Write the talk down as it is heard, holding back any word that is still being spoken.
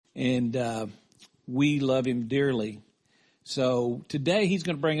and we love him dearly. So today he's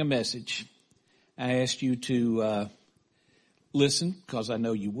going to bring a message. I asked you to listen, because I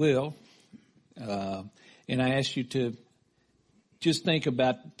know you will, and I asked you to just think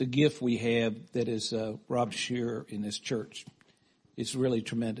about the gift we have that is Rob Shearer in this church. It's really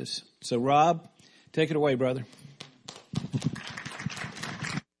tremendous. So Rob, take it away, brother.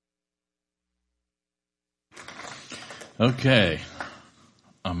 Okay,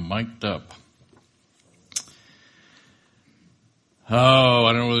 I'm mic'd up. Oh,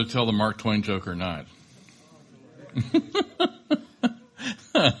 I don't know whether to tell the Mark Twain joke or not.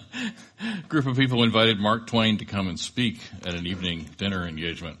 Group of people invited Mark Twain to come and speak at an evening dinner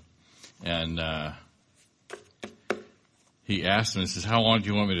engagement. And he asked them, he says, how long do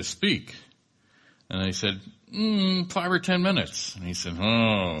you want me to speak? And they said, 5 or 10 minutes. And he said,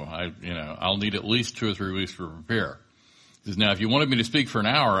 I'll need at least 2 or 3 weeks to prepare. He says, now, if you wanted me to speak for an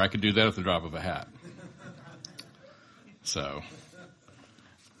hour, I could do that at the drop of a hat. So,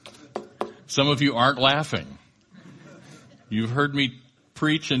 some of you aren't laughing. You've heard me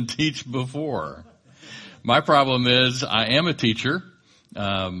preach and teach before. My problem is I am a teacher.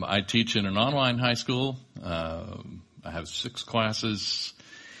 I teach in an online high school. I have 6 classes,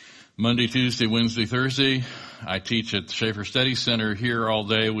 Monday, Tuesday, Wednesday, Thursday. I teach at the Schaeffer Study Center here all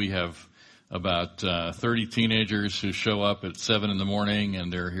day. We have about 30 teenagers who show up at 7 in the morning,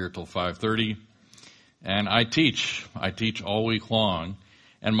 and they're here till 5:30. And I teach all week long.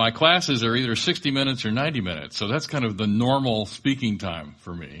 And my classes are either 60 minutes or 90 minutes. So that's kind of the normal speaking time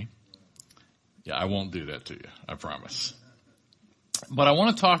for me. Yeah, I won't do that to you, I promise. But I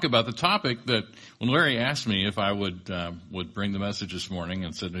want to talk about the topic that when Larry asked me if I would bring the message this morning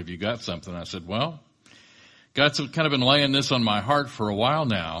and said, have you got something? I said, well, God's kind of been laying this on my heart for a while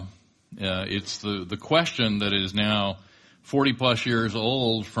now. It's the question that is now 40 plus years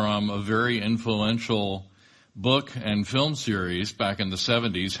old from a very influential book and film series back in the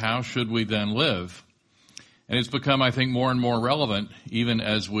 70s, How Should We Then Live? And it's become, I think, more and more relevant even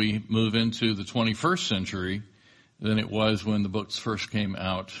as we move into the 21st century than it was when the books first came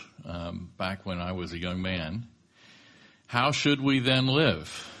out back when I was a young man. How should we then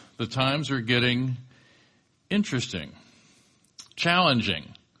live? The times are getting interesting,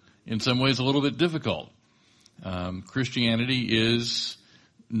 challenging, in some ways a little bit difficult. Christianity is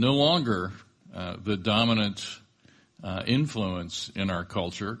no longer the dominant influence in our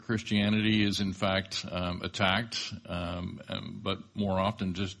culture. Christianity is in fact attacked, but more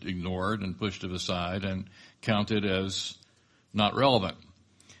often just ignored and pushed to the side and counted as not relevant.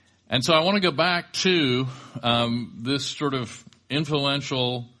 And so I want to go back to this sort of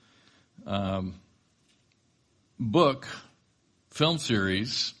influential book, film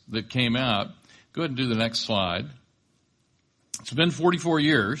series that came out. Go ahead and do the next slide. It's been 44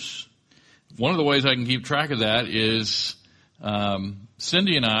 years. One of the ways I can keep track of that is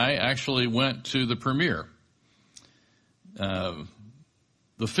Cindy and I actually went to the premiere.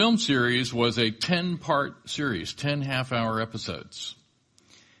 The film series was a 10-part series, 10 half-hour episodes.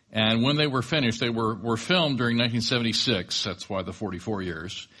 And when they were finished, they were filmed during 1976. That's why the 44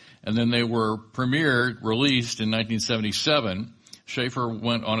 years. And then they were premiered, released in 1977. Schaeffer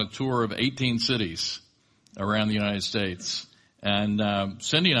went on a tour of 18 cities around the United States. And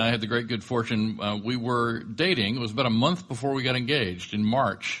Cindy and I had the great good fortune, we were dating. It was about a month before we got engaged in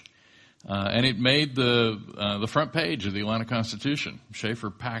March. And it made the front page of the Atlanta Constitution. Schaeffer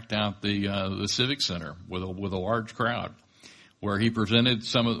packed out the Civic Center with a large crowd, where he presented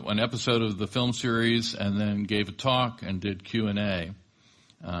an episode of the film series and then gave a talk and did Q&A.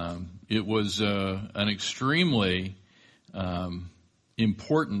 It was an extremely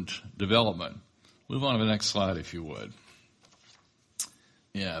important development. Move on to the next slide, if you would.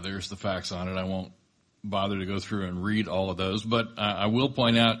 Yeah, there's the facts on it. I won't bother to go through and read all of those, but I will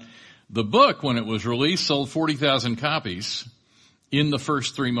point out the book, when it was released, sold 40,000 copies in the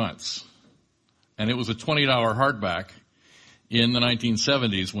first 3 months. And it was a $20 hardback in the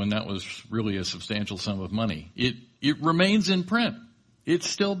 1970s, when that was really a substantial sum of money. It remains in print. It's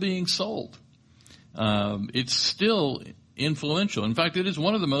still being sold. It's still influential. In fact, it is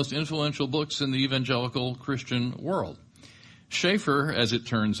one of the most influential books in the evangelical Christian world. Schaeffer, as it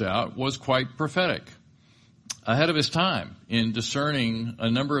turns out, was quite prophetic, ahead of his time in discerning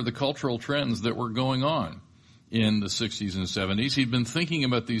a number of the cultural trends that were going on in the 60s and 70s. He'd been thinking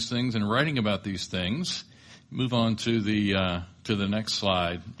about these things and writing about these things. Move on to the next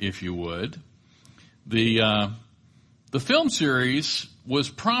slide, if you would. The film series was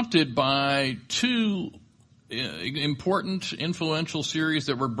prompted by 2 important, influential series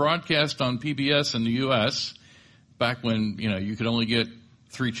that were broadcast on PBS in the U.S. back when, you could only get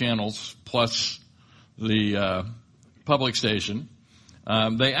 3 channels plus the public station.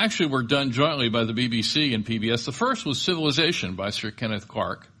 They actually were done jointly by the BBC and PBS. The first was Civilization by Sir Kenneth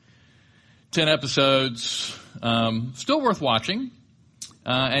Clarke. 10 episodes, still worth watching.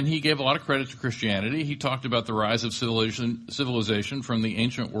 And he gave a lot of credit to Christianity. He talked about the rise of civilization from the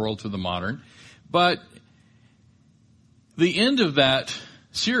ancient world to the modern. But the end of that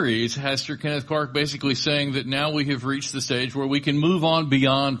series has Sir Kenneth Clarke basically saying that now we have reached the stage where we can move on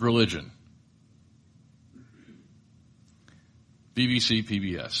beyond religion. BBC,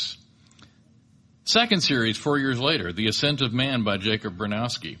 PBS. Second series, 4 years later, The Ascent of Man by Jacob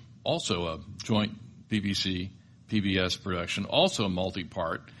Bronowski, also a joint BBC, PBS production, also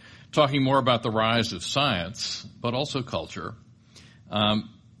multi-part, talking more about the rise of science, but also culture. And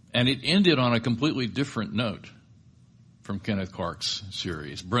it ended on a completely different note from Kenneth Clarke's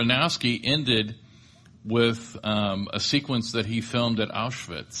series. Bronowski ended with a sequence that he filmed at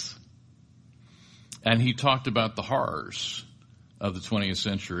Auschwitz. And he talked about the horrors of the 20th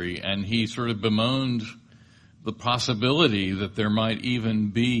century, and he sort of bemoaned the possibility that there might even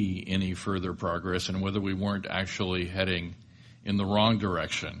be any further progress and whether we weren't actually heading in the wrong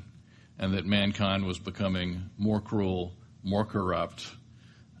direction and that mankind was becoming more cruel, more corrupt,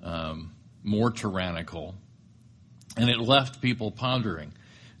 more tyrannical. And it left people pondering.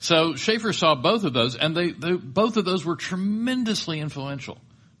 So Schaeffer saw both of those, and both of those were tremendously influential,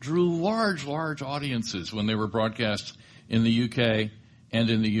 drew large audiences when they were broadcast in the UK and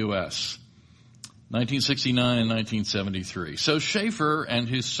in the US. 1969 and 1973. So Schaeffer and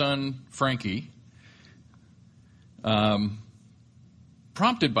his son Frankie,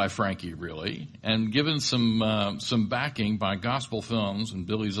 prompted by Frankie really, and given some backing by Gospel Films and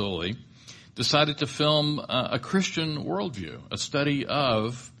Billy Zolli, decided to film a Christian worldview, a study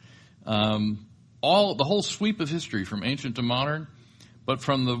of the whole sweep of history from ancient to modern, but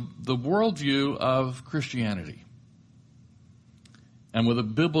from the worldview of Christianity, and with a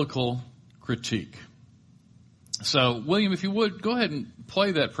biblical critique. So, William, if you would, go ahead and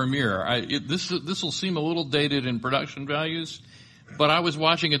play that premiere. This will seem a little dated in production values, but I was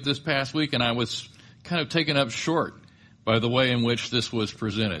watching it this past week and I was kind of taken up short by the way in which this was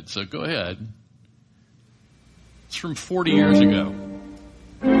presented. So go ahead. It's from 40 years ago.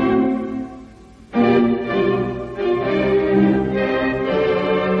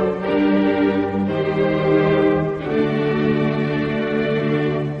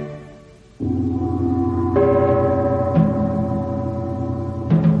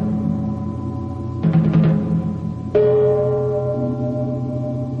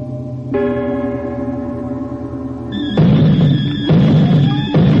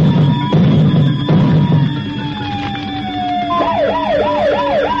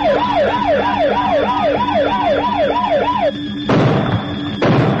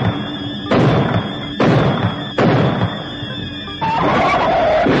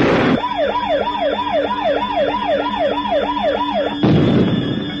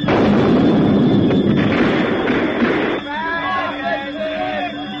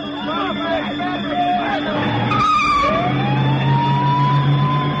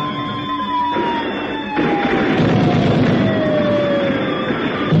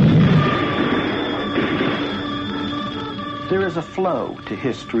 To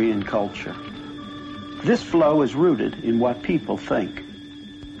history and culture. This flow is rooted in what people think,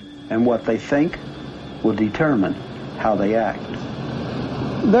 and what they think will determine how they act.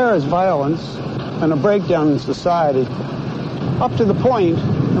 There is violence and a breakdown in society up to the point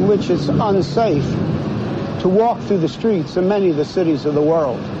in which it's unsafe to walk through the streets in many of the cities of the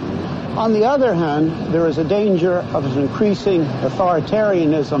world. On the other hand, there is a danger of an increasing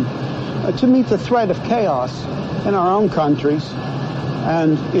authoritarianism to meet the threat of chaos in our own countries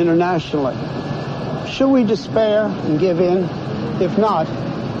and internationally. Should we despair and give in? If not,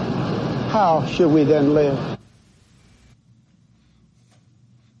 how should we then live?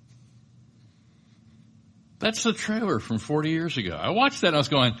 That's the trailer from 40 years ago. I watched that and I was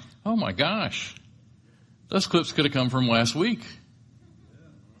going, oh my gosh, those clips could have come from last week.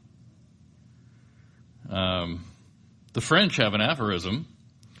 The French have an aphorism: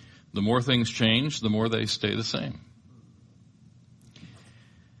 the more things change, the more they stay the same.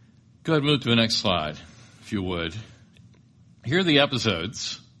 Go ahead and move to the next slide, if you would. Here are the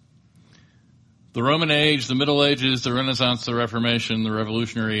episodes. The Roman Age, the Middle Ages, the Renaissance, the Reformation, the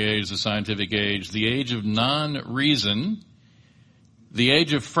Revolutionary Age, the Scientific Age, the Age of Non-Reason, the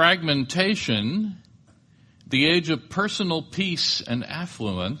Age of Fragmentation, the Age of Personal Peace and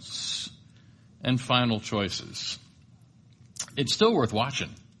Affluence, and Final Choices. It's still worth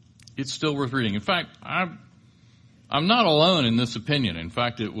watching. It's still worth reading. In fact, I I'm not alone in this opinion. In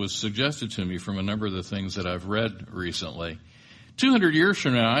fact, it was suggested to me from a number of the things that I've read recently. 200 years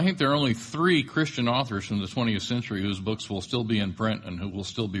from now, I think there are only 3 Christian authors from the 20th century whose books will still be in print and who will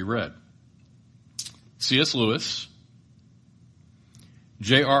still be read. C.S. Lewis,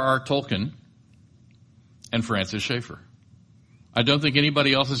 J.R.R. Tolkien, and Francis Schaeffer. I don't think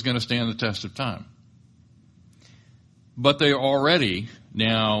anybody else is going to stand the test of time. But they already,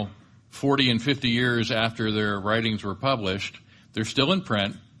 now 40 and 50 years after their writings were published, they're still in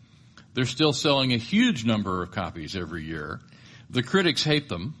print. They're still selling a huge number of copies every year. The critics hate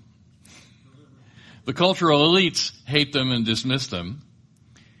them. The cultural elites hate them and dismiss them.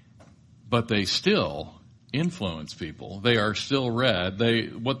 But they still influence people. They are still read.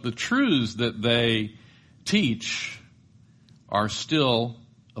 What the truths that they teach are still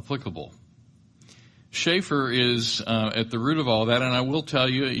applicable. Schaeffer is at the root of all that, and I will tell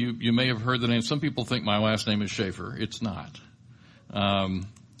you, you may have heard the name. Some people think my last name is Schaeffer. It's not.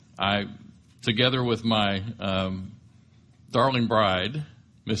 I, together with my darling bride,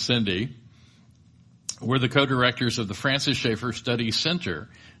 Miss Cindy, we're the co-directors of the Francis Schaeffer Study Center,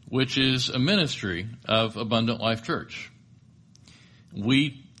 which is a ministry of Abundant Life Church.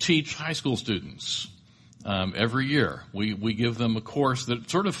 We teach high school students every year. We give them a course that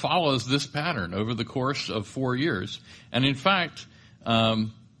sort of follows this pattern over the course of 4 years. And in fact,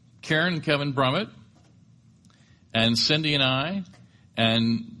 Karen and Kevin Brummett and Cindy and I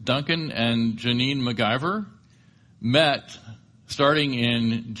and Duncan and Janine MacGyver met starting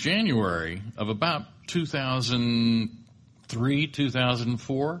in January of about 2003,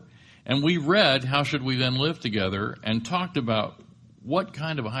 2004, and we read How Should We Then Live Together and talked about what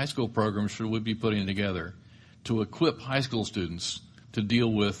kind of a high school program should we be putting together to equip high school students to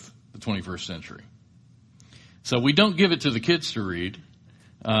deal with the 21st century. So we don't give it to the kids to read,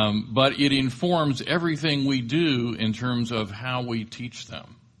 but it informs everything we do in terms of how we teach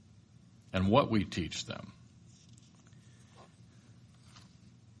them and what we teach them.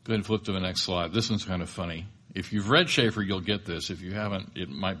 Go ahead and flip to the next slide. This one's kind of funny. If you've read Schaeffer, you'll get this. If you haven't, it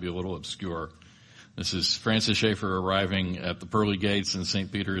might be a little obscure. This is Francis Schaeffer arriving at the pearly gates, and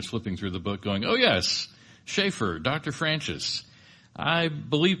St. Peter is flipping through the book going, "Oh yes, Schaeffer, Dr. Francis, I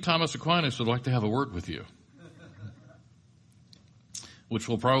believe Thomas Aquinas would like to have a word with you." Which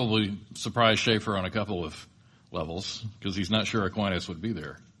will probably surprise Schaeffer on a couple of levels, because he's not sure Aquinas would be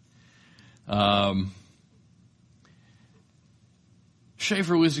there.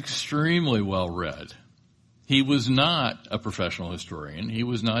 Schaeffer was extremely well read. He was not a professional historian. He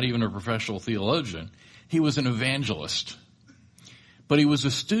was not even a professional theologian. He was an evangelist. But he was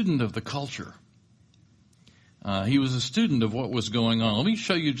a student of the culture. He was a student of what was going on. Let me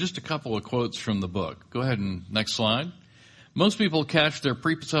show you just a couple of quotes from the book. Go ahead and next slide. Most people catch their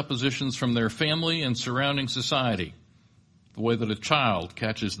presuppositions from their family and surrounding society, the way that a child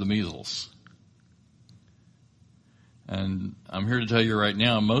catches the measles. And I'm here to tell you right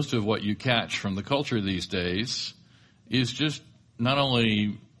now, most of what you catch from the culture these days is just not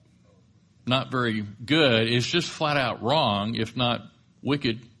only not very good, it's just flat out wrong, if not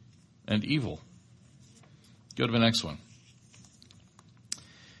wicked and evil. Go to the next one.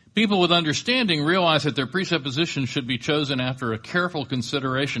 People with understanding realize that their presuppositions should be chosen after a careful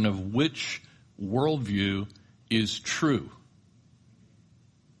consideration of which worldview is true.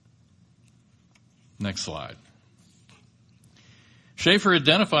 Next slide. Schaeffer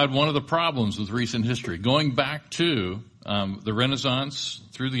identified one of the problems with recent history, going back to the Renaissance,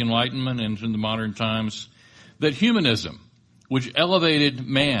 through the Enlightenment, and into the modern times, that humanism, which elevated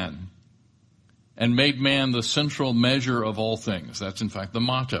man and made man the central measure of all things. That's, in fact, the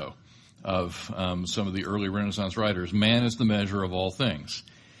motto of some of the early Renaissance writers. Man is the measure of all things.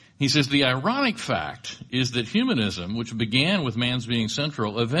 He says the ironic fact is that humanism, which began with man's being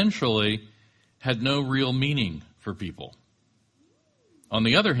central, eventually had no real meaning for people. On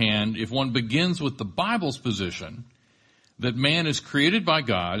the other hand, if one begins with the Bible's position that man is created by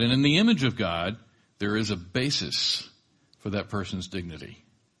God and in the image of God, there is a basis for that person's dignity.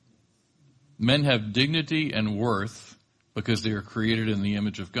 Men have dignity and worth because they are created in the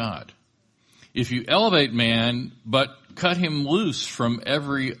image of God. If you elevate man but cut him loose from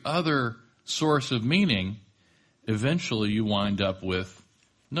every other source of meaning, eventually you wind up with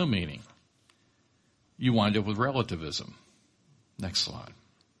no meaning. You wind up with relativism. Next slide.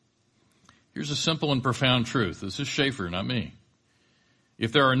 Here's a simple and profound truth. This is Schaeffer, not me.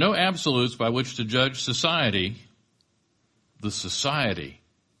 If there are no absolutes by which to judge society, the society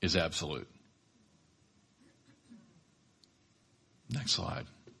is absolute. Next slide.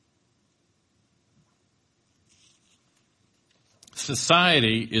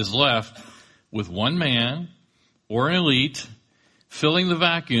 Society is left with one man, or an elite filling the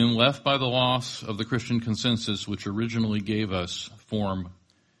vacuum left by the loss of the Christian consensus which originally gave us form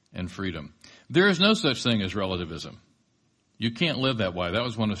and freedom. There is no such thing as relativism. You can't live that way. That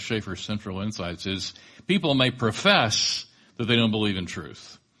was one of Schaeffer's central insights, is people may profess that they don't believe in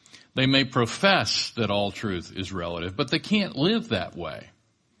truth. They may profess that all truth is relative, but they can't live that way.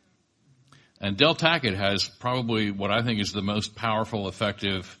 And Del Tackett has probably what I think is the most powerful,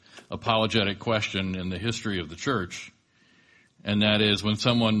 effective apologetic question in the history of the church. And that is, when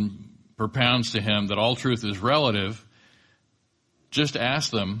someone propounds to him that all truth is relative, just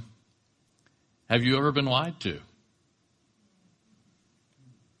ask them, have you ever been lied to?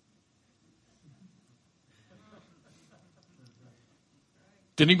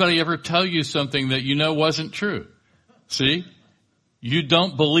 Did anybody ever tell you something that you know wasn't true? See? You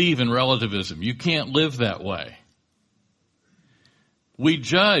don't believe in relativism. You can't live that way. We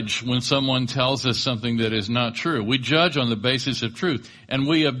judge when someone tells us something that is not true. We judge on the basis of truth, and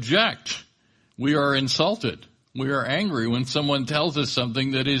we object. We are insulted. We are angry when someone tells us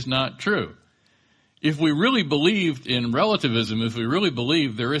something that is not true. If we really believed in relativism, if we really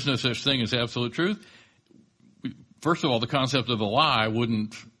believed there is no such thing as absolute truth, first of all, the concept of a lie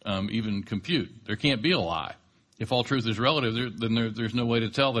wouldn't even compute. There can't be a lie. If all truth is relative, then there's no way to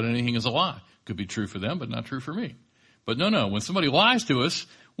tell that anything is a lie. Could be true for them, but not true for me. But no, when somebody lies to us,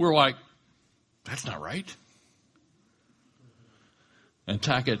 we're like, that's not right. And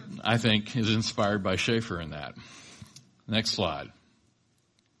Tackett, I think, is inspired by Schaeffer in that. Next slide.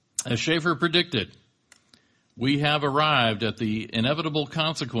 As Schaeffer predicted, we have arrived at the inevitable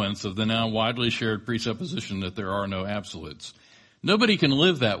consequence of the now widely shared presupposition that there are no absolutes. Nobody can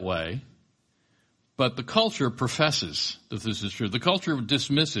live that way, but the culture professes that this is true. The culture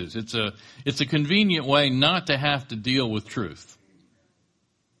dismisses. It's a convenient way not to have to deal with truth.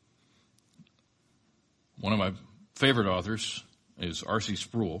 One of my favorite authors is R.C.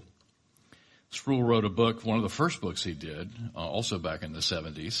 Sproul. Sproul wrote a book, one of the first books he did, also back in the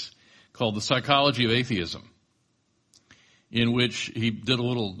 70s, called The Psychology of Atheism, in which he did a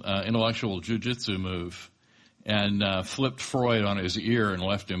little intellectual jujitsu move and flipped Freud on his ear and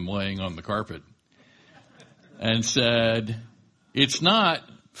left him laying on the carpet and said, it's not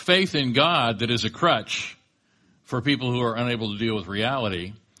faith in God that is a crutch for people who are unable to deal with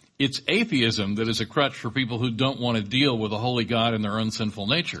reality. It's atheism that is a crutch for people who don't want to deal with a holy God and their own sinful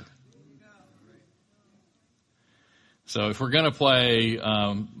nature. So if we're going to play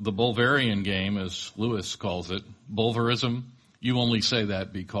the Bulverian game, as Lewis calls it, Bulverism, you only say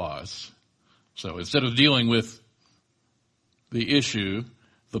that because. So instead of dealing with the issue,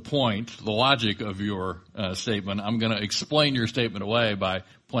 the point, the logic of your statement, I'm going to explain your statement away by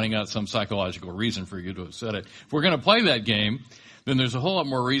pointing out some psychological reason for you to have said it. If we're going to play that game, then there's a whole lot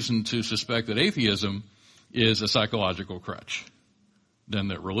more reason to suspect that atheism is a psychological crutch than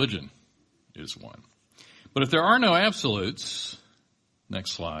that religion is one. But if there are no absolutes,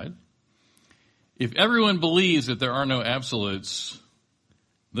 next slide, if everyone believes that there are no absolutes,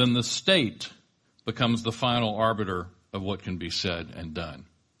 then the state becomes the final arbiter of what can be said and done.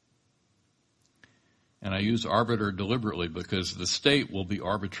 And I use arbiter deliberately because the state will be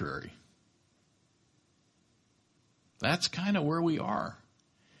arbitrary. That's kind of where we are.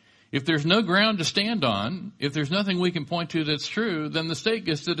 If there's no ground to stand on, if there's nothing we can point to that's true, then the state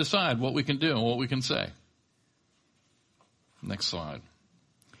gets to decide what we can do and what we can say. Next slide.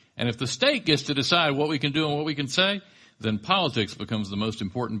 And if the state gets to decide what we can do and what we can say, then politics becomes the most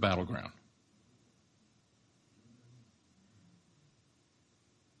important battleground.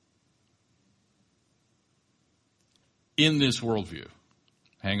 In this worldview.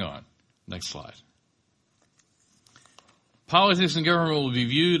 Hang on. Next slide. Politics and government will be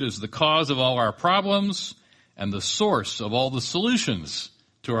viewed as the cause of all our problems and the source of all the solutions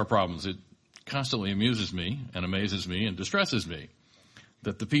to our problems. It constantly amuses me and amazes me and distresses me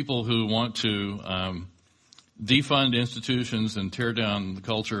that the people who want to defund institutions and tear down the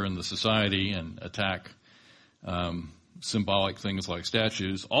culture and the society and attack symbolic things like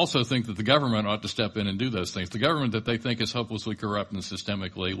statues also think that the government ought to step in and do those things. The government that they think is hopelessly corrupt and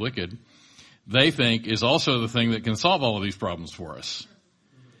systemically wicked, they think is also the thing that can solve all of these problems for us.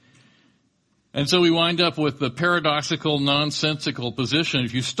 And so we wind up with the paradoxical, nonsensical position.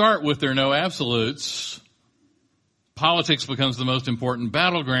 If you start with there are no absolutes, politics becomes the most important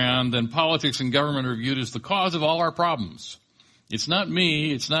battleground, then politics and government are viewed as the cause of all our problems. It's not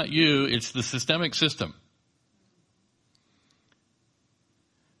me, it's not you, it's the systemic system.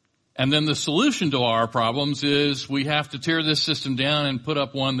 And then the solution to our problems is we have to tear this system down and put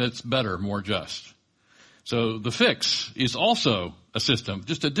up one that's better, more just. So the fix is also a system,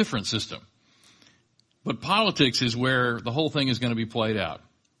 just a different system. But politics is where the whole thing is going to be played out.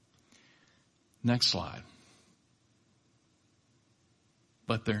 Next slide.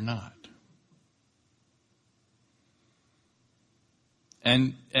 But they're not.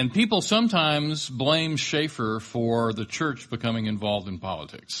 And people sometimes blame Schaeffer for the church becoming involved in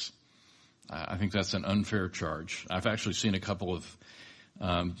politics. I think that's an unfair charge. I've actually seen a couple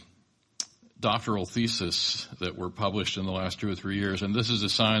of doctoral theses that were published in the last 2 or 3 years, and this is a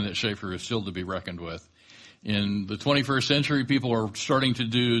sign that Schaeffer is still to be reckoned with. In the 21st century, people are starting to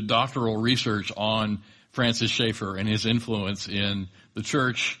do doctoral research on Francis Schaeffer and his influence in the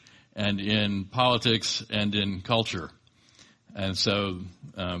church and in politics and in culture. And so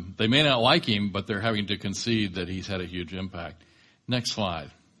they may not like him, but they're having to concede that he's had a huge impact. Next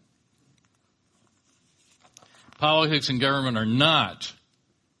slide. Politics and government are not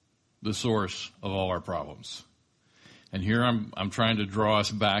the source of all our problems. And here I'm trying to draw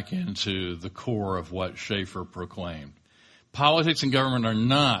us back into the core of what Schaeffer proclaimed. Politics and government are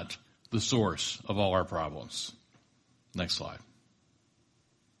not the source of all our problems. Next slide.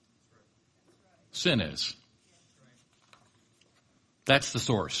 Sin is. That's the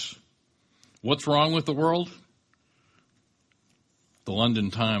source. What's wrong with the world? The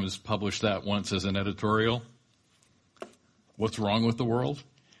London Times published that once as an editorial. What's wrong with the world?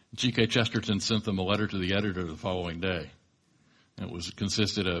 G.K. Chesterton sent them a letter to the editor the following day. It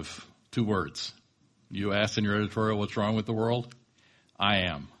consisted of 2 words. You asked in your editorial, what's wrong with the world? I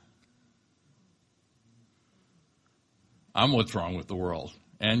am. I'm what's wrong with the world.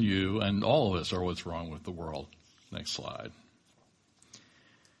 And you and all of us are what's wrong with the world. Next slide.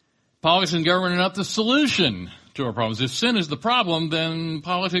 Politics and government are not the solution to our problems. If sin is the problem, then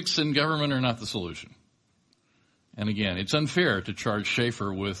politics and government are not the solution. And again, it's unfair to charge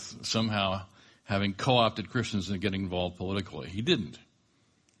Schaeffer with somehow having co-opted Christians and getting involved politically. He didn't.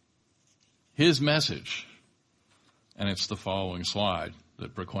 His message, and it's the following slide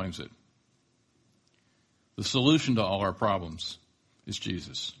that proclaims it. The solution to all our problems is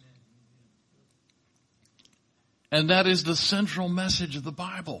Jesus. And that is the central message of the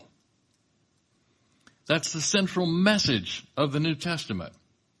Bible. That's the central message of the New Testament.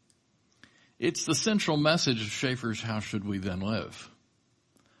 It's the central message of Schaeffer's How Should We Then Live?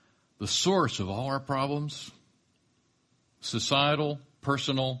 The source of all our problems, societal,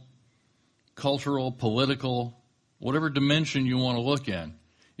 personal, cultural, political, whatever dimension you want to look in,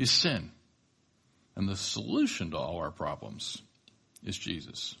 is sin. And the solution to all our problems is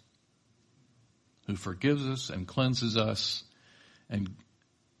Jesus, who forgives us and cleanses us and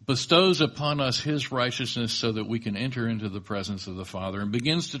bestows upon us his righteousness so that we can enter into the presence of the Father and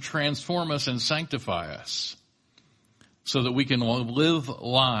begins to transform us and sanctify us so that we can live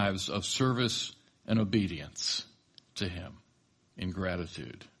lives of service and obedience to him in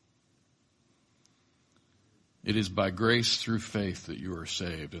gratitude. It is by grace through faith that you are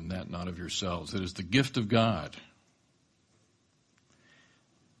saved, and that not of yourselves. It is the gift of God.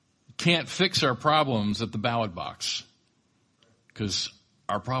 Can't fix our problems at the ballot box because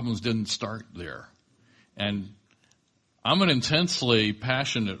our problems didn't start there. And I'm an intensely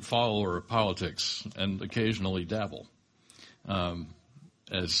passionate follower of politics and occasionally dabble,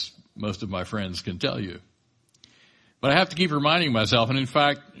 as most of my friends can tell you. But I have to keep reminding myself, and in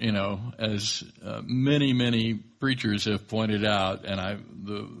fact, as many preachers have pointed out, and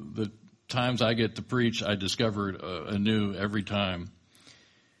the times I get to preach, I discovered anew every time.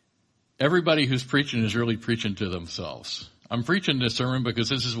 Everybody who's preaching is really preaching to themselves. I'm preaching this sermon because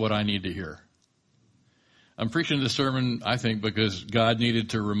this is what I need to hear. I'm preaching this sermon, I think, because God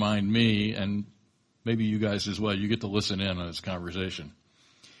needed to remind me, and maybe you guys as well. You get to listen in on this conversation.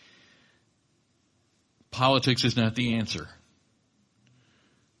 Politics is not the answer.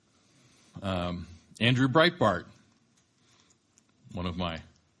 Andrew Breitbart, one of my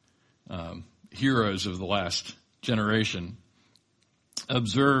heroes of the last generation,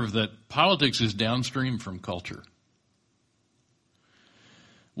 observed that politics is downstream from culture.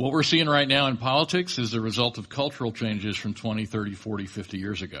 What we're seeing right now in politics is the result of cultural changes from 20, 30, 40, 50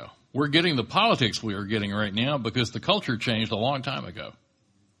 years ago. We're getting the politics we are getting right now because the culture changed a long time ago.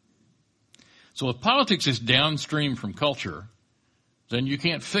 So if politics is downstream from culture, then you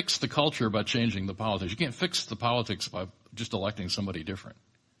can't fix the culture by changing the politics. You can't fix the politics by just electing somebody different.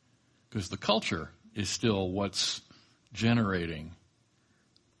 Because the culture is still what's generating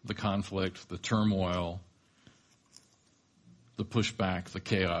the conflict, the turmoil, the pushback, the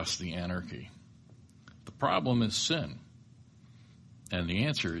chaos, the anarchy. The problem is sin. And the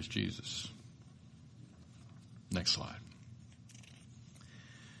answer is Jesus. Next slide.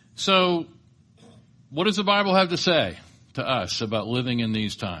 So, what does the Bible have to say to us about living in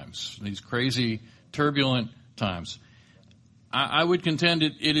these times, these crazy turbulent times. I would contend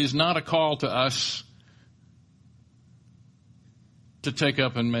it is not a call to us to take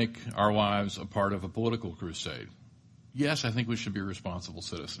up and make our lives a part of a political crusade. Yes, I think we should be responsible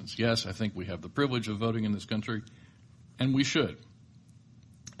citizens. Yes, I think we have the privilege of voting in this country, and we should.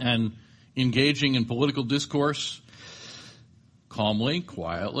 And engaging in political discourse calmly,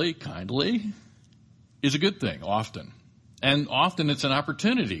 quietly, kindly is a good thing, often. And often it's an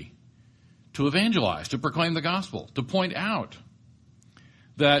opportunity to evangelize, to proclaim the gospel, to point out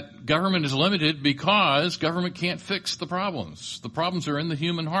that government is limited because government can't fix the problems. The problems are in the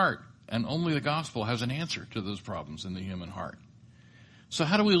human heart, and only the gospel has an answer to those problems in the human heart. So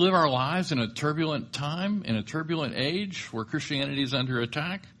how do we live our lives in a turbulent time, in a turbulent age where Christianity is under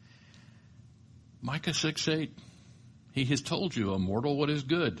attack? Micah 6:8, he has told you, O mortal, what is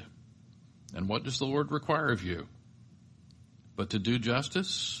good, and what does the Lord require of you? But to do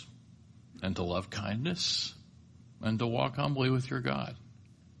justice, and to love kindness, and to walk humbly with your God.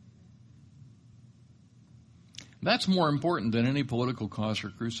 That's more important than any political cause or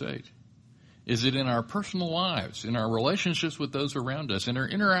crusade. Is it in our personal lives, in our relationships with those around us, in our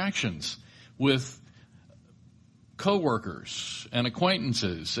interactions with coworkers and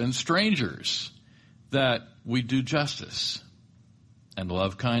acquaintances and strangers that we do justice and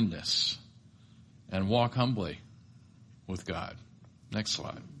love kindness and walk humbly with God? Next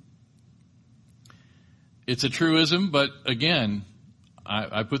slide. It's a truism, but again,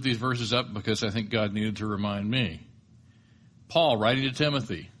 I put these verses up because I think God needed to remind me. Paul, writing to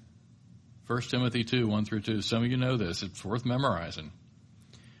Timothy, 1 Timothy 2, 1 through 2. Some of you know this. It's worth memorizing.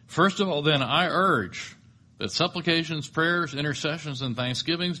 First of all, then, I urge that supplications, prayers, intercessions, and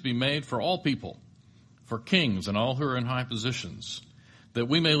thanksgivings be made for all people, for kings and all who are in high positions, that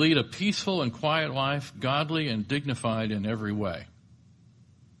we may lead a peaceful and quiet life, godly and dignified in every way.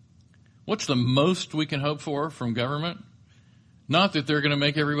 What's the most we can hope for from government? Not that they're going to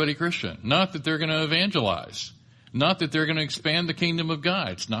make everybody Christian. Not that they're going to evangelize. Not that they're going to expand the kingdom of God.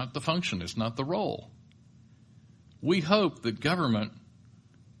 It's not the function. It's not the role. We hope that government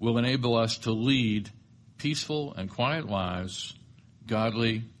will enable us to lead peaceful and quiet lives,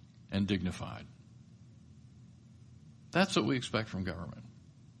 godly and dignified. That's what we expect from government.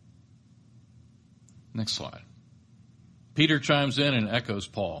 Next slide. Peter chimes in and echoes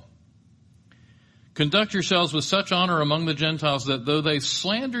Paul. Conduct yourselves with such honor among the Gentiles that though they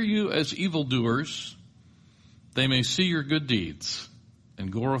slander you as evildoers, they may see your good deeds and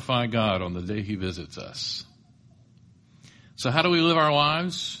glorify God on the day he visits us. So how do we live our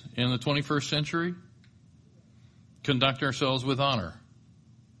lives in the 21st century? Conduct ourselves with honor.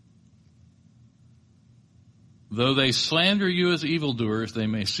 Though they slander you as evildoers, they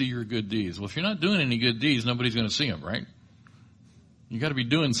may see your good deeds. Well, if you're not doing any good deeds, nobody's going to see them, right? You got to be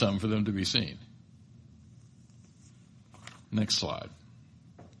doing something for them to be seen. Next slide.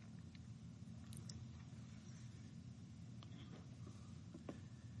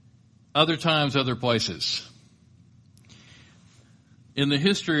 Other times, other places. In the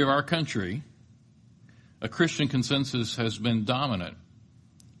history of our country, a Christian consensus has been dominant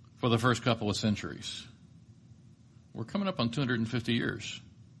for the first couple of centuries. We're coming up on 250 years.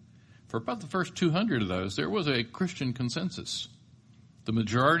 For about the first 200 of those, there was a Christian consensus. The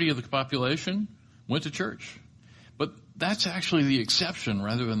majority of the population went to church. But that's actually the exception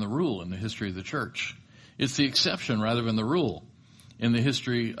rather than the rule in the history of the church. It's the exception rather than the rule in the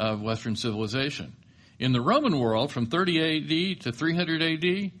history of Western civilization. In the Roman world, from 30 AD to 300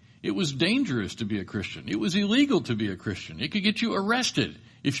 AD, it was dangerous to be a Christian. It was illegal to be a Christian. It could get you arrested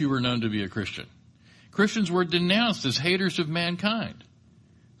if you were known to be a Christian. Christians were denounced as haters of mankind.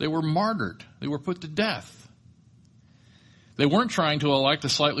 They were martyred. They were put to death. They weren't trying to elect a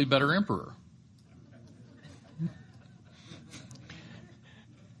slightly better emperor.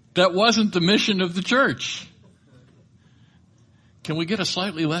 That wasn't the mission of the church. Can we get a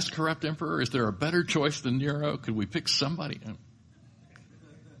slightly less corrupt emperor? Is there a better choice than Nero? Could we pick somebody?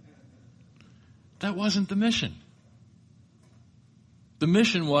 That wasn't the mission. The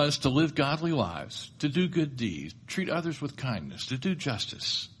mission was to live godly lives, to do good deeds, treat others with kindness, to do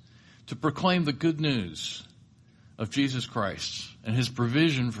justice, to proclaim the good news of Jesus Christ and his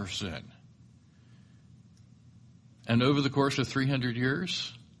provision for sin. And over the course of 300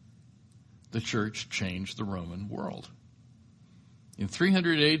 years, the church changed the Roman world. In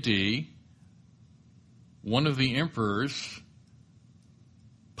 300 AD, one of the emperors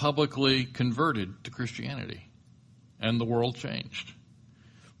publicly converted to Christianity, and the world changed.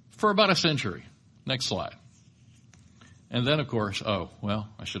 For about a century. Next slide. And then, of course, I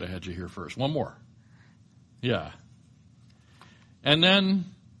should have had you here first. One more. Yeah. And then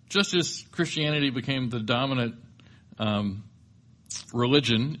just as Christianity became the dominant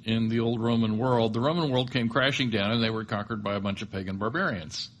religion in the old Roman world, the Roman world came crashing down and they were conquered by a bunch of pagan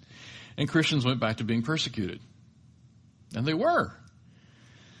barbarians. And Christians went back to being persecuted. And they were.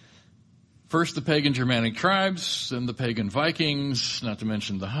 First the pagan Germanic tribes, then the pagan Vikings, not to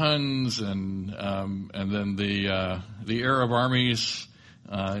mention the Huns, and then the Arab armies.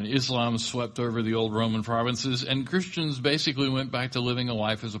 Islam swept over the old Roman provinces, and Christians basically went back to living a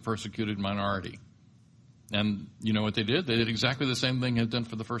life as a persecuted minority. And you know what they did? They did exactly the same thing had done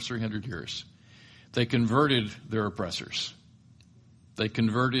for the first 300 years. They converted their oppressors. They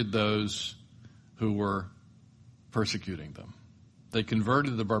converted those who were persecuting them. They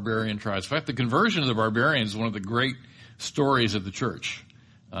converted the barbarian tribes. In fact, the conversion of the barbarians is one of the great stories of the church.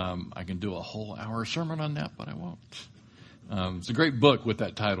 I can do a whole hour sermon on that, but I won't. It's a great book with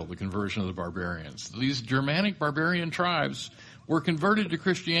that title, The Conversion of the Barbarians. These Germanic barbarian tribes were converted to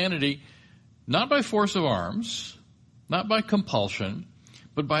Christianity not by force of arms, not by compulsion,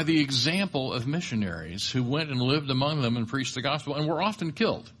 but by the example of missionaries who went and lived among them and preached the gospel and were often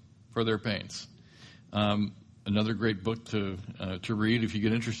killed for their pains. Another great book to read if you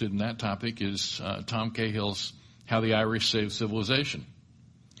get interested in that topic is Tom Cahill's How the Irish Saved Civilization.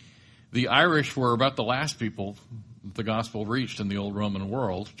 The Irish were about the last people the gospel reached in the old Roman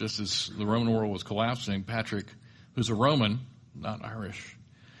world. Just as the Roman world was collapsing, Patrick, who's a Roman, not Irish,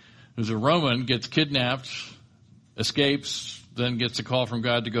 who's a Roman, gets kidnapped, escapes, then gets a call from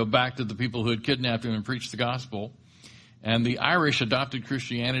God to go back to the people who had kidnapped him and preach the gospel. And the Irish adopted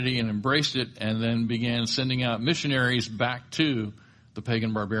Christianity and embraced it and then began sending out missionaries back to the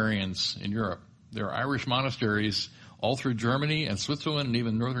pagan barbarians in Europe. There are Irish monasteries all through Germany and Switzerland and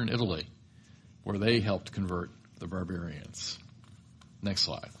even northern Italy where they helped convert the barbarians. Next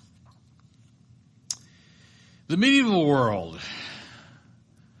slide. The medieval world.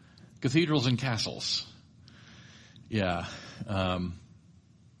 Cathedrals and castles. Yeah. And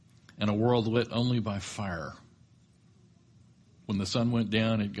a world lit only by fire. When the sun went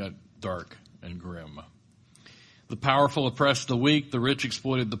down, it got dark and grim. The powerful oppressed the weak, the rich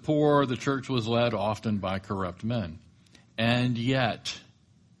exploited the poor, the church was led often by corrupt men. And yet,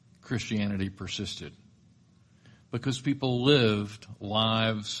 Christianity persisted. Because people lived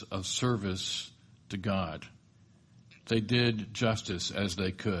lives of service to God. They did justice as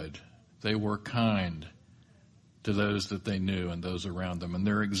they could. They were kind to those that they knew and those around them. And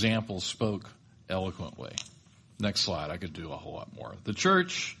their examples spoke eloquently. Next slide. I could do a whole lot more. The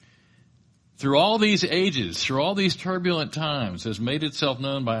church, through all these ages, through all these turbulent times, has made itself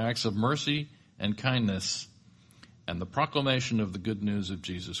known by acts of mercy and kindness and the proclamation of the good news of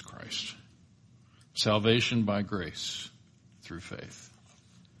Jesus Christ. Salvation by grace through faith.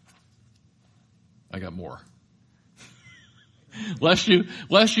 I got more. Lest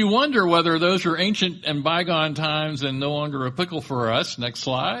you wonder whether those are ancient and bygone times and no longer applicable for us. Next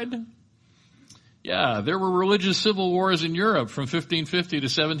slide. Yeah, there were religious civil wars in Europe from 1550 to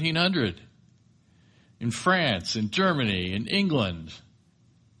 1700. In France, in Germany, in England.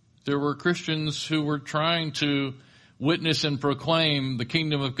 There were Christians who were trying to witness and proclaim the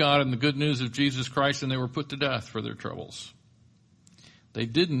kingdom of God and the good news of Jesus Christ, and they were put to death for their troubles. They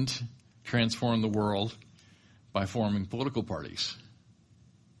didn't transform the world by forming political parties.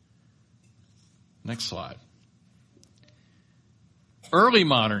 Next slide. Early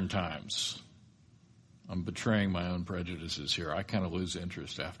modern times. I'm betraying my own prejudices here. I kind of lose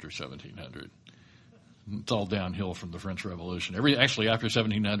interest after 1700. It's all downhill from the French Revolution. Actually, after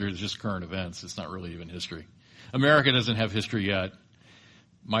 1700 is just current events. It's not really even history. America doesn't have history yet.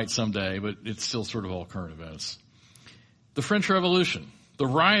 Might someday, but it's still sort of all current events. The French Revolution. The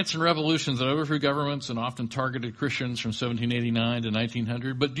riots and revolutions that overthrew governments and often targeted Christians from 1789 to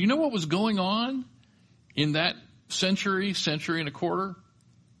 1900. But do you know what was going on in that century and a quarter?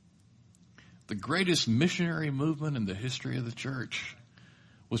 The greatest missionary movement in the history of the church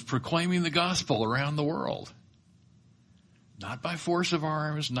was proclaiming the gospel around the world. Not by force of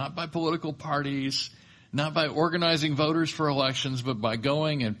arms, not by political parties, not by organizing voters for elections, but by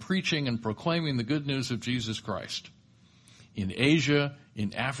going and preaching and proclaiming the good news of Jesus Christ. In Asia,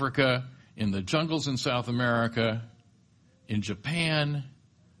 in Africa, in the jungles in South America, in Japan,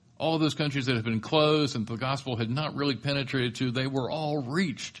 all of those countries that have been closed and the gospel had not really penetrated to, they were all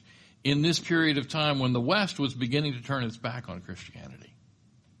reached in this period of time when the West was beginning to turn its back on Christianity.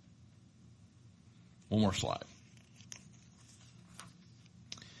 One more slide.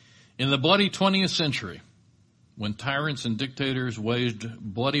 In the bloody 20th century, when tyrants and dictators waged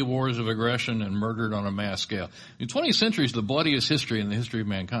bloody wars of aggression and murdered on a mass scale. The 20th century is the bloodiest history in the history of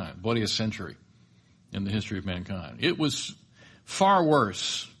mankind, bloodiest century in the history of mankind. It was far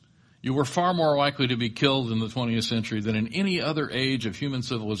worse You were far more likely to be killed in the 20th century than in any other age of human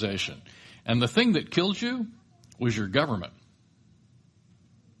civilization. And the thing that killed you was your government.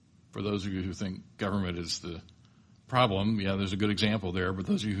 For those of you who think government is the problem, yeah, there's a good example there. But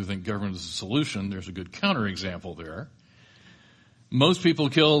those of you who think government is the solution, there's a good counterexample there. Most people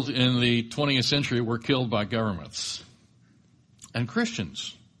killed in the 20th century were killed by governments. And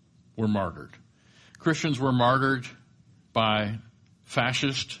Christians were martyred. Christians were martyred by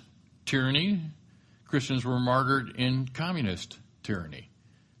fascist tyranny. Christians were martyred in communist tyranny.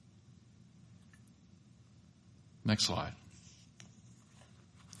 Next slide.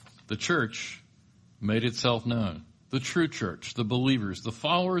 The church made itself known. The true church, the believers, the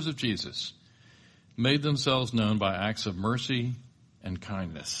followers of Jesus, made themselves known by acts of mercy and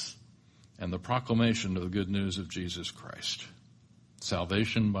kindness and the proclamation of the good news of Jesus Christ.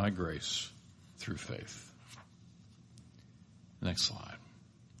 Salvation by grace through faith. Next slide.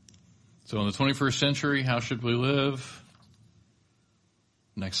 So in the 21st century, how should we live?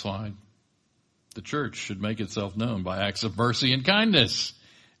 Next slide. The church should make itself known by acts of mercy and kindness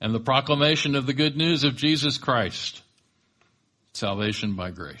and the proclamation of the good news of Jesus Christ. Salvation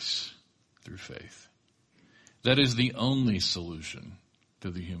by grace through faith. That is the only solution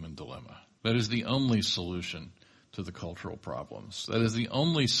to the human dilemma. That is the only solution to the cultural problems. That is the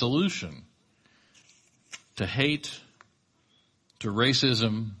only solution to hate, to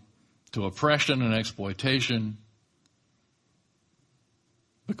racism, to oppression and exploitation,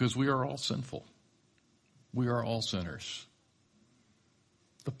 because we are all sinful. We are all sinners.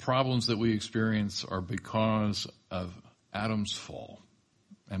 The problems that we experience are because of Adam's fall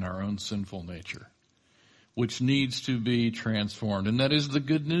and our own sinful nature, which needs to be transformed. And that is the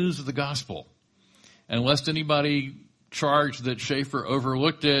good news of the gospel. And lest anybody charge that Schaeffer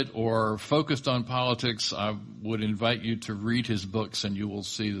overlooked it or focused on politics, I would invite you to read his books and you will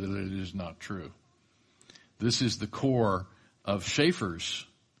see that it is not true. This is the core of Schaeffer's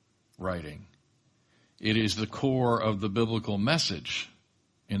writing. It is the core of the biblical message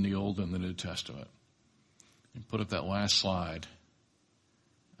in the Old and the New Testament. And put up that last slide.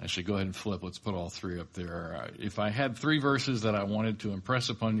 Actually, go ahead and flip. Let's put all three up there. If I had three verses that I wanted to impress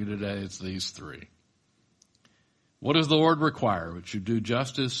upon you today, it's these three. What does the Lord require? That you do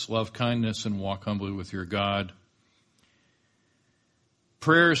justice, love kindness, and walk humbly with your God.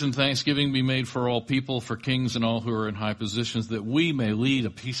 Prayers and thanksgiving be made for all people, for kings and all who are in high positions, that we may lead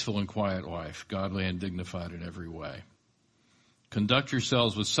a peaceful and quiet life, godly and dignified in every way. Conduct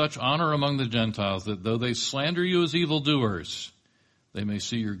yourselves with such honor among the Gentiles that though they slander you as evildoers, they may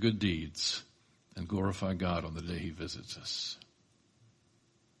see your good deeds and glorify God on the day he visits us.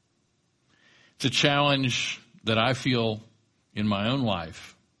 It's a challenge that I feel in my own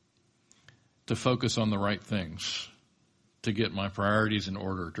life to focus on the right things, to get my priorities in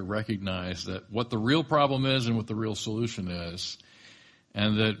order, to recognize that what the real problem is and what the real solution is,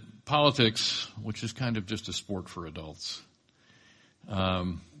 and that politics, which is kind of just a sport for adults,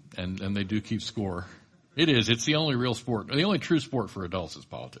 and they do keep score. It is. It's the only real sport. The only true sport for adults is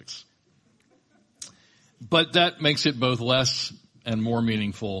politics. But that makes it both less and more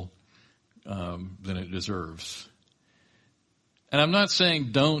meaningful than it deserves. And I'm not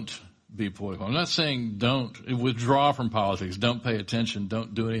saying don't be political. I'm not saying don't withdraw from politics, don't pay attention,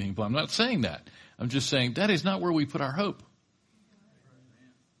 don't do anything. I'm not saying that. I'm just saying that is not where we put our hope.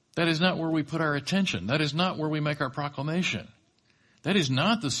 That is not where we put our attention. That is not where we make our proclamation. That is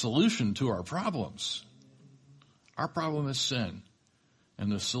not the solution to our problems. Our problem is sin.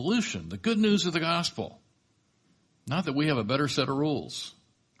 And the solution, the good news of the gospel, not that we have a better set of rules,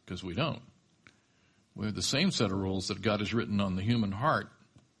 because we don't. We have the same set of rules that God has written on the human heart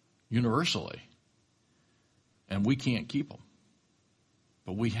universally. And we can't keep them.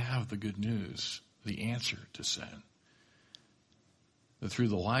 But we have the good news, the answer to sin. That through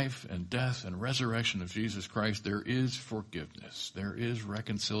the life and death and resurrection of Jesus Christ, there is forgiveness. There is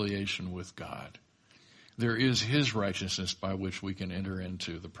reconciliation with God. There is his righteousness by which we can enter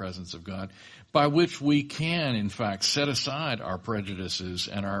into the presence of God, by which we can, in fact, set aside our prejudices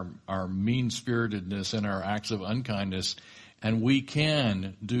and our mean-spiritedness and our acts of unkindness, and we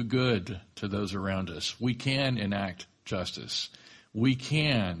can do good to those around us. We can enact justice. We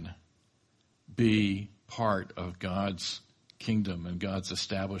can be part of God's kingdom and God's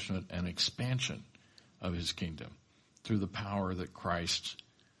establishment and expansion of his kingdom through the power that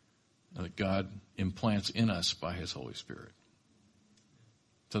God implants in us by his Holy Spirit.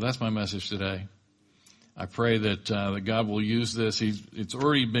 So that's my message today. I pray that God will use this. It's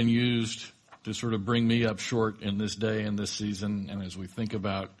already been used to sort of bring me up short in this day and this season. And as we think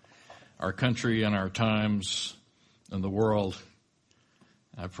about our country and our times and the world,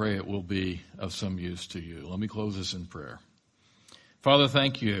 I pray it will be of some use to you. Let me close this in prayer. Father,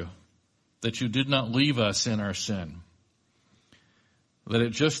 thank you that you did not leave us in our sin, that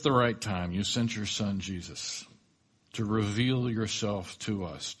at just the right time you sent your Son, Jesus, to reveal yourself to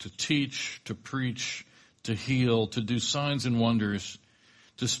us, to teach, to preach, to heal, to do signs and wonders,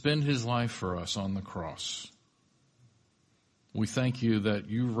 to spend his life for us on the cross. We thank you that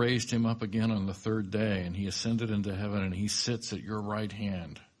you raised him up again on the third day, and he ascended into heaven, and he sits at your right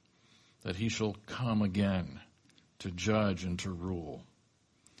hand, that he shall come again to judge and to rule,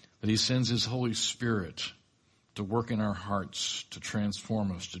 that he sends his Holy Spirit to work in our hearts, to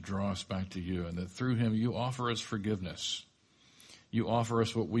transform us, to draw us back to you, and that through him you offer us forgiveness. You offer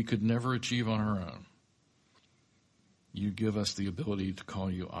us what we could never achieve on our own. You give us the ability to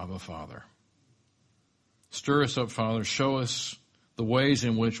call you Abba, Father. Stir us up, Father. Show us the ways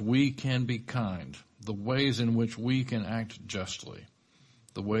in which we can be kind, the ways in which we can act justly,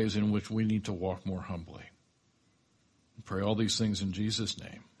 the ways in which we need to walk more humbly. I pray all these things in Jesus'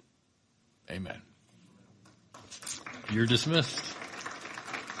 name. Amen. You're dismissed.